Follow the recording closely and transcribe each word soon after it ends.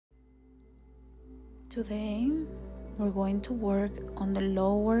Today, we're going to work on the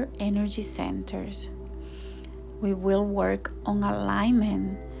lower energy centers. We will work on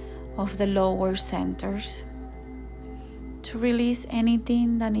alignment of the lower centers to release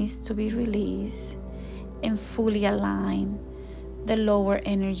anything that needs to be released and fully align the lower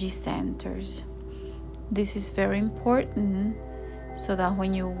energy centers. This is very important so that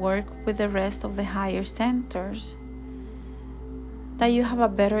when you work with the rest of the higher centers, that you have a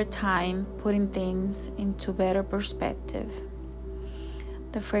better time putting things into better perspective.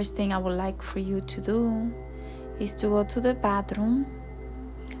 The first thing I would like for you to do is to go to the bathroom,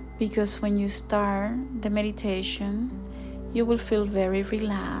 because when you start the meditation, you will feel very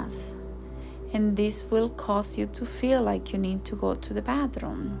relaxed, and this will cause you to feel like you need to go to the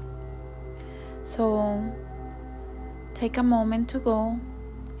bathroom. So take a moment to go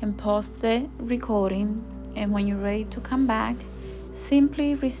and pause the recording, and when you're ready to come back,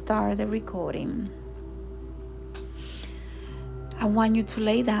 simply restart the recording. I want you to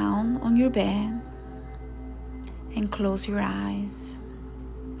lay down on your bed and close your eyes.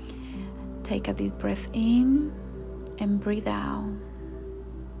 Take a deep breath in and breathe out.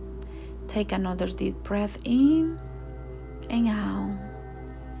 Take another deep breath in and out,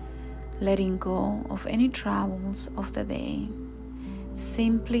 letting go of any troubles of the day.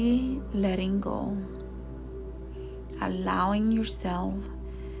 Simply letting go, allowing yourself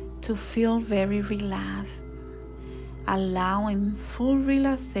to feel very relaxed, allowing full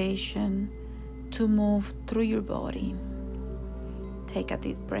relaxation to move through your body. Take a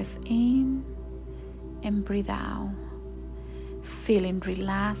deep breath in and breathe out. Feeling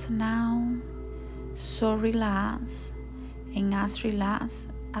relaxed now, so relaxed and as relaxed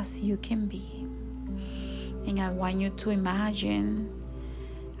as you can be. And I want you to imagine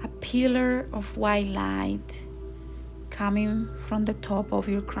a pillar of white light coming from the top of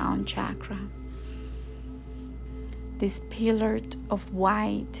your crown chakra. This pillar of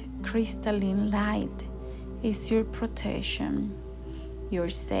white crystalline light is your protection. You're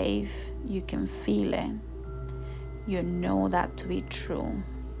safe, you can feel it. You know that to be true.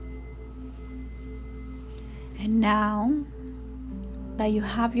 And now that you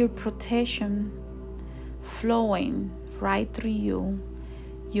have your protection flowing right through you,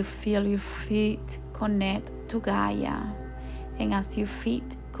 you feel your feet connect to Gaia. And as your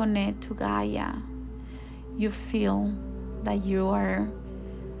feet connect to Gaia, you feel that you are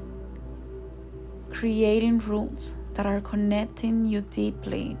creating roots that are connecting you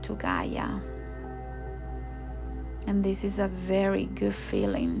deeply to Gaia. And this is a very good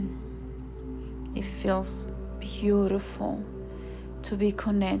feeling. It feels beautiful to be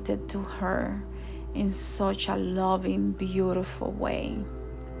connected to her in such a loving, beautiful way.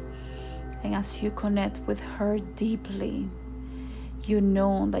 And as you connect with her deeply, you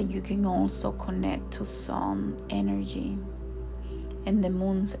know that you can also connect to sun energy and the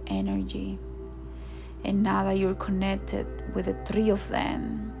moon's energy. And now that you're connected with the three of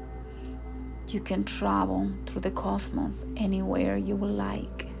them, you can travel through the cosmos anywhere you would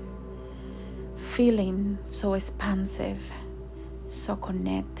like, feeling so expansive, so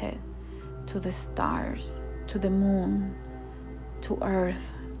connected to the stars, to the moon, to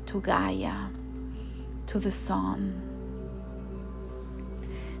Earth, to Gaia, to the sun.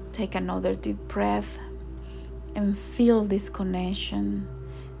 Take another deep breath and feel this connection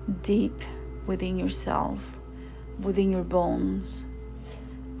deep within yourself, within your bones,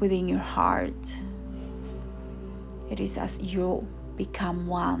 within your heart. It is as you become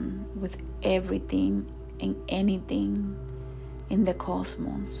one with everything and anything in the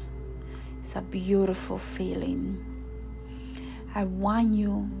cosmos. It's a beautiful feeling. I want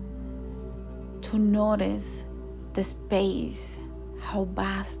you to notice the space, how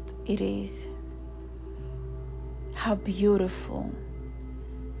vast it is, how beautiful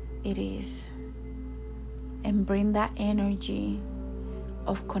it is, and bring that energy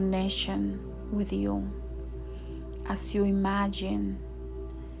of connection with you as you imagine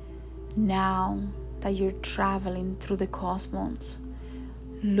now that you're traveling through the cosmos,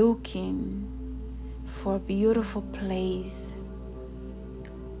 looking for a beautiful place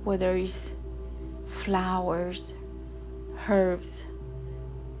where there is flowers, herbs,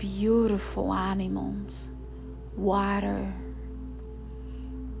 beautiful animals, water.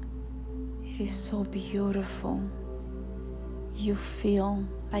 It is so beautiful. You feel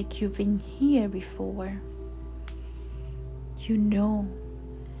like you've been here before. You know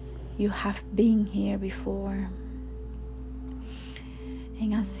you have been here before.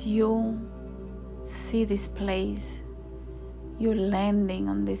 And as you see this place, you're landing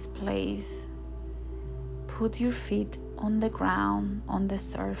on this place. Put your feet on the ground, on the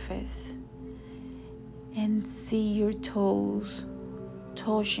surface, and see your toes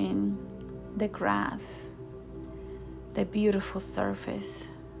touching the grass, the beautiful surface.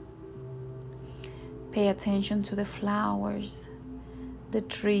 Pay attention to the flowers, the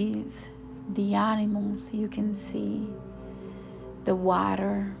trees, the animals you can see, the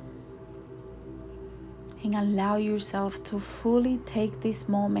water, and allow yourself to fully take this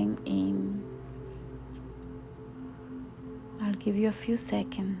moment in. I'll give you a few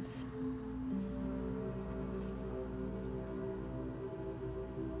seconds.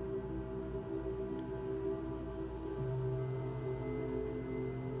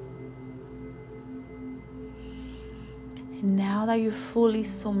 And now that you're fully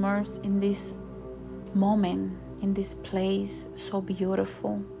submerged in this moment, in this place so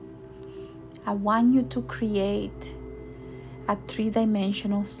beautiful, I want you to create a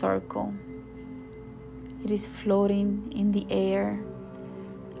 3-dimensional circle. It is floating in the air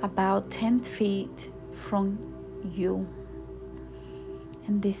about 10 feet from you.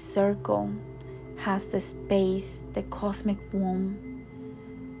 And this circle has the space, the cosmic womb,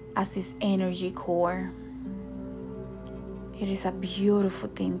 as its energy core. It is a beautiful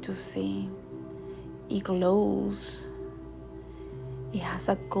thing to see. It glows. It has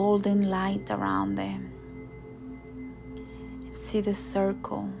a golden light around it. And see the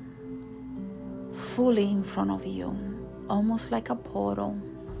circle fully in front of you, almost like a portal.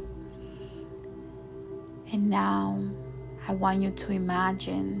 And now I want you to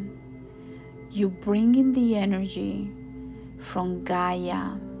imagine you bringing the energy from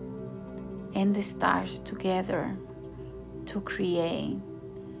Gaia and the stars together to create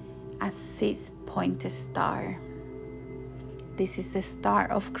a 6-pointed star. This is the star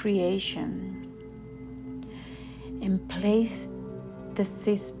of creation. And place the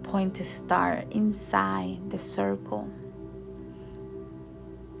 6-pointed star inside the circle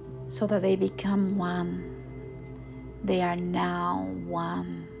so that they become one. They are now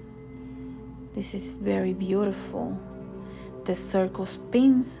one. This is very beautiful. The circle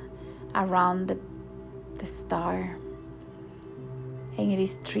spins around the star, and it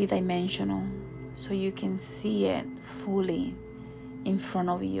is 3-dimensional, so you can see it fully in front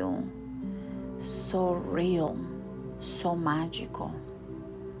of you. So real, so magical.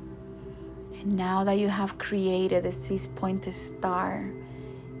 And now that you have created a 6-pointed star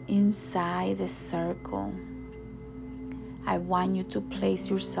inside the circle, I want you to place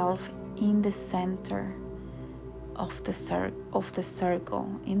yourself in the center of the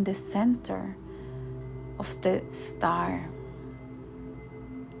circle, in the center of the star.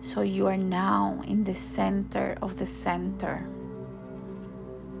 So you are now in the center of the center.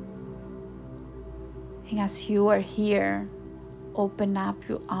 And as you are here, open up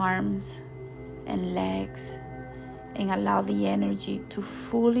your arms and legs and allow the energy to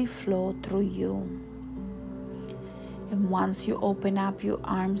fully flow through you. And once you open up your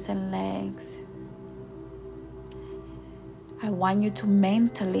arms and legs, I want you to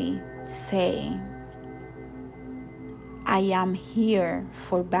mentally say, I am here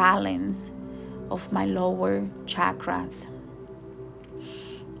for balance of my lower chakras.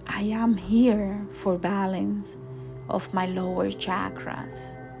 I am here for balance of my lower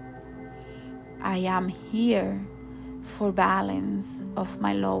chakras. I am here for balance of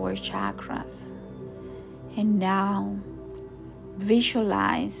my lower chakras. And now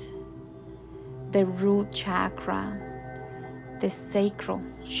visualize the root chakra, the sacral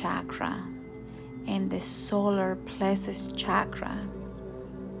chakra, and the solar plexus chakra,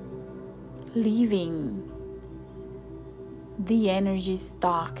 leaving the energy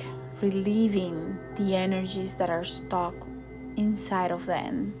stuck, relieving the energies that are stuck inside of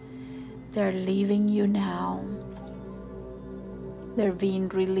them. They're leaving you now. They're being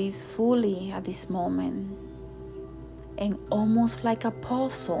released fully at this moment. And almost like a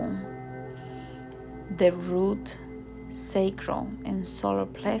puzzle, the root, sacral, and solar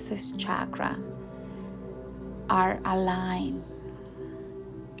plexus chakra are aligned.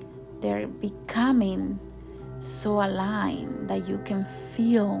 They're becoming so aligned that you can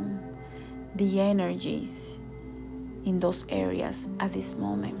feel the energies in those areas at this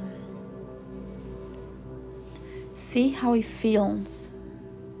moment. See how it feels.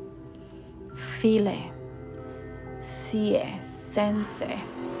 Feel it. See it. Sense it.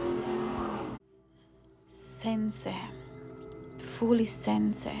 Sense it. Fully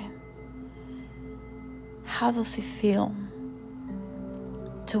sense it. How does it feel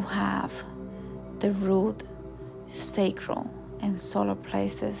to have the root, sacral, and solar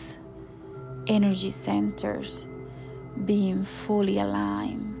plexus energy centers being fully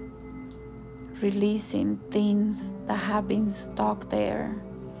aligned, releasing things that have been stuck there,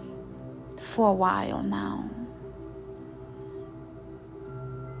 for a while now.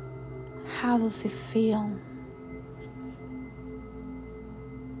 How does it feel?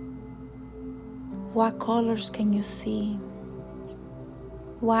 What colors can you see?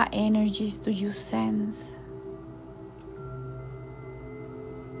 What energies do you sense?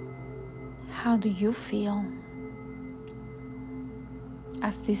 How do you feel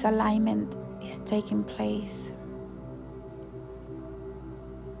as this alignment is taking place?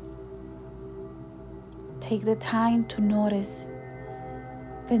 Take the time to notice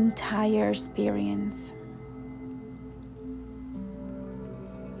the entire experience.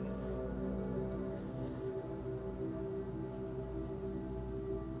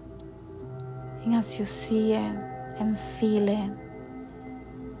 And as you see it and feel it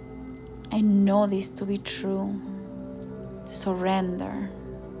and know this to be true, surrender.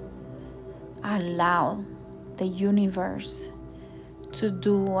 Allow the universe to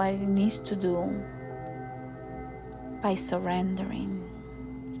do what it needs to do by surrendering.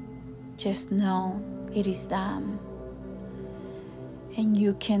 Just know it is done. And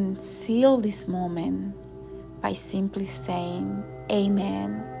you can seal this moment by simply saying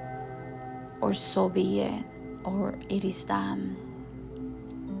amen, or so be it, or it is done.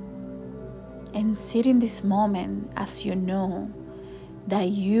 And sit in this moment as you know that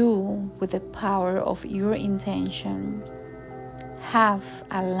you, with the power of your intention, have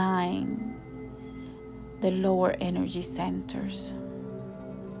aligned the lower energy centers.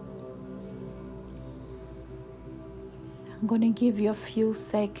 I'm going to give you a few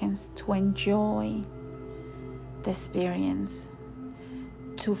seconds to enjoy the experience,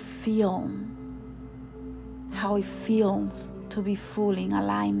 to feel how it feels to be fully in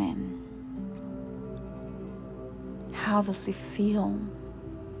alignment. How does it feel?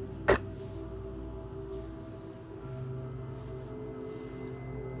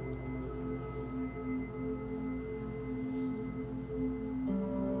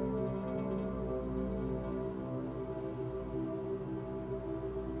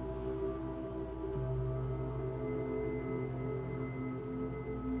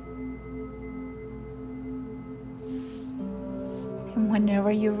 And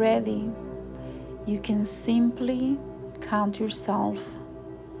whenever you're ready, you can simply count yourself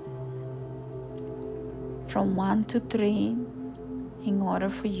from 1 to 3 in order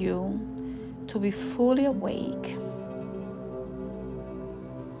for you to be fully awake.